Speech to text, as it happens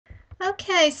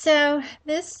Okay, so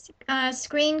this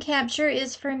screen capture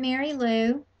is for Mary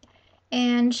Lou,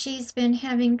 and she's been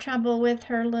having trouble with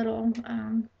her little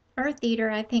Earth Eater,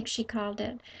 I think she called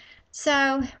it.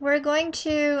 So we're going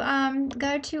to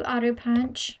go to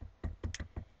Autopunch,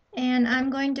 and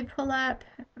I'm going to pull up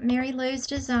Mary Lou's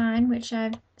design, which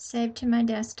I've saved to my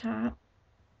desktop.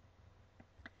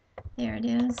 There it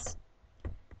is.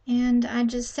 And I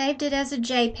just saved it as a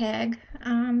JPEG.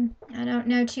 I don't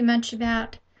know too much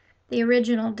about the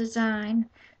original design.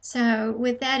 So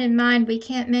with that in mind, we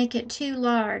can't make it too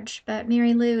large, but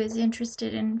Mary Lou is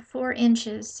interested in 4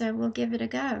 inches, so we'll give it a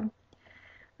go.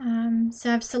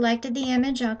 So I've selected the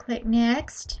image. I'll click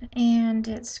Next, and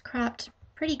it's cropped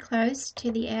pretty close to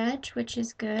the edge, which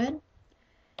is good.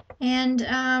 And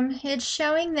it's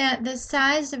showing that the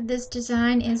size of this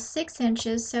design is 6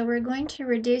 inches, so we're going to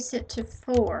reduce it to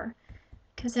 4.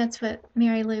 Because that's what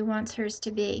Mary Lou wants hers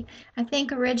to be. I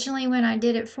think originally when I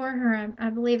did it for her, I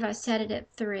believe I set it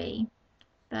at 3.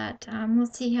 But we'll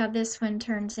see how this one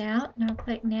turns out. And I'll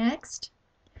click Next.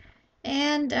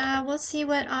 And we'll see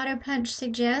what Autopunch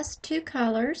suggests. 2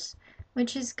 colors,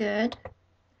 which is good.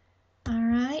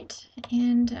 Alright,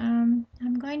 and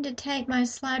I'm going to take my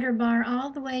slider bar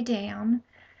all the way down.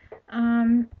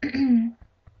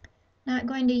 Not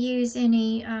going to use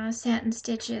any satin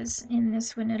stitches in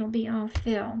this one. It'll be all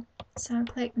fill. So I'll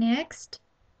click Next.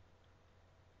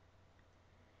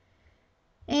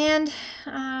 And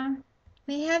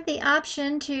we have the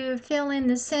option to fill in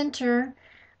the center.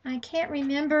 I can't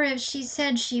remember if she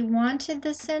said she wanted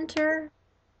the center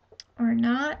or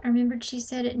not. I remembered she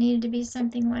said it needed to be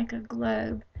something like a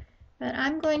globe. But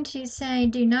I'm going to say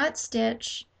do not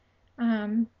stitch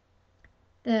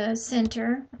the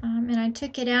center, and I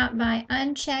took it out by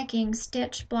unchecking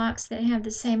stitch blocks that have the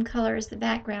same color as the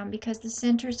background, because the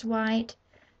center's white,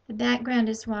 the background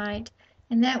is white,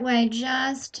 and that way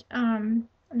just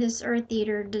this Earth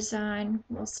Eater design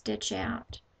will stitch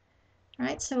out.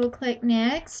 Alright, so we'll click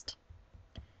Next,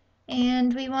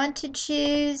 and we want to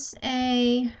choose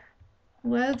a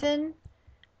woven,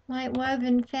 light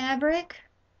woven fabric.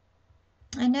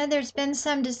 I know there's been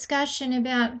some discussion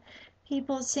about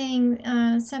people seeing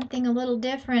something a little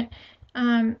different.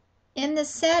 In the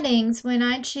settings, when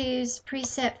I choose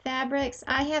preset fabrics,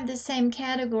 I have the same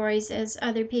categories as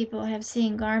other people have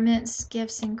seen: garments,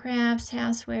 gifts and crafts,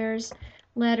 housewares,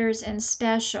 letters, and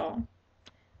special.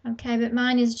 Okay, but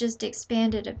mine is just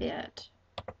expanded a bit.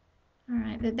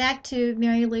 Alright, but back to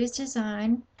Mary Lou's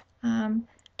design. I'm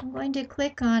going to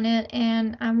click on it,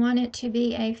 and I want it to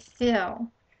be a fill.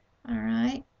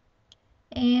 Alright,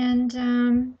 and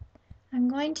I'm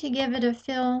going to give it a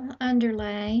fill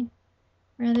underlay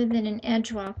rather than an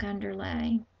edge walk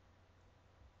underlay.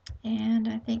 And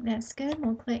I think that's good.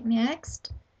 We'll click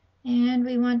Next. And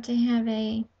we want to have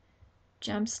a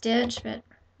jump stitch but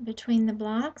between the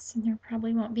blocks. And there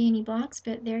probably won't be any blocks,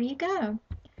 but there you go.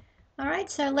 Alright,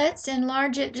 so let's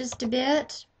enlarge it just a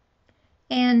bit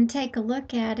and take a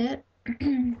look at it.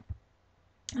 I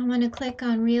want to click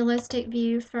on Realistic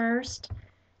View first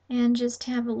and just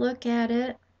have a look at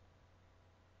it.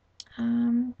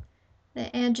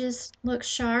 The edges look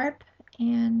sharp,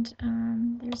 and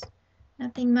there's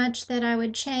nothing much that I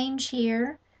would change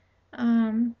here.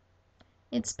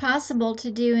 It's possible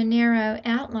to do a narrow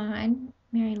outline,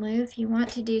 Mary Lou, if you want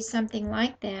to do something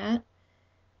like that.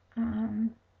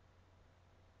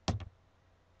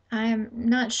 I'm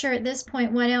not sure at this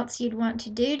point what else you'd want to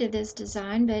do to this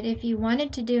design, but if you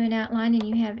wanted to do an outline and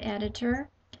you have Editor,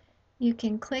 you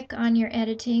can click on your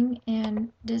Editing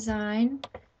and Design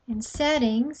and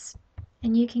Settings,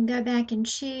 and you can go back and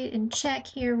choose and check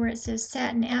here where it says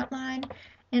Satin Outline,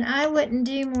 and I wouldn't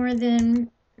do more than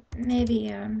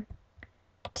maybe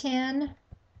 10.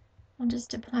 I'll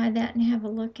just apply that and have a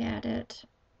look at it.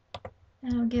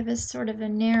 That'll give us sort of a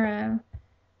narrow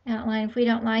outline. If we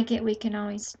don't like it, we can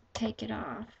always take it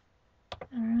off.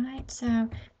 Alright, so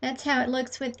that's how it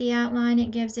looks with the outline. It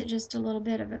gives it just a little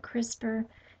bit of a crisper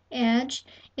edge.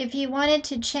 If you wanted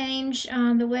to change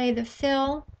the way the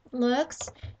fill looks,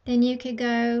 then you could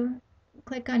go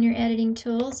click on your editing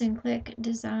tools and click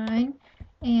Design,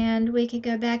 and we could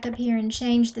go back up here and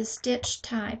change the stitch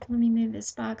type. Let me move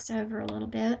this box over a little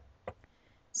bit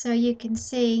so you can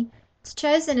see it's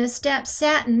chosen a step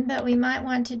satin, but we might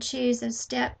want to choose a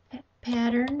step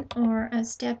pattern, or a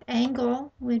step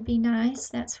angle would be nice.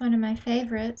 That's one of my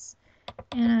favorites,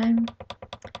 and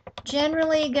I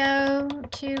generally go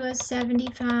to a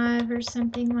 75 or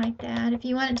something like that. If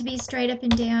you want it to be straight up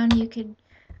and down, you could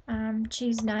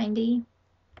choose 90.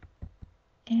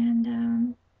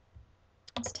 And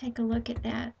let's take a look at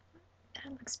that.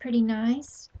 That looks pretty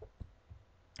nice.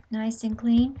 Nice and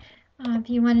clean. If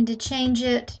you wanted to change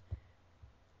it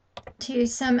to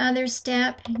some other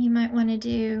step, you might want to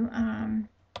do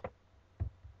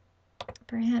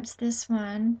perhaps this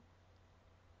one,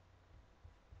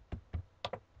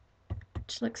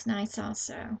 which looks nice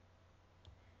also.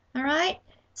 All right,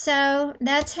 so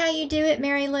that's how you do it,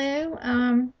 Mary Lou.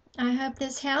 I hope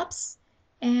this helps,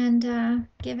 and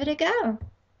give it a go.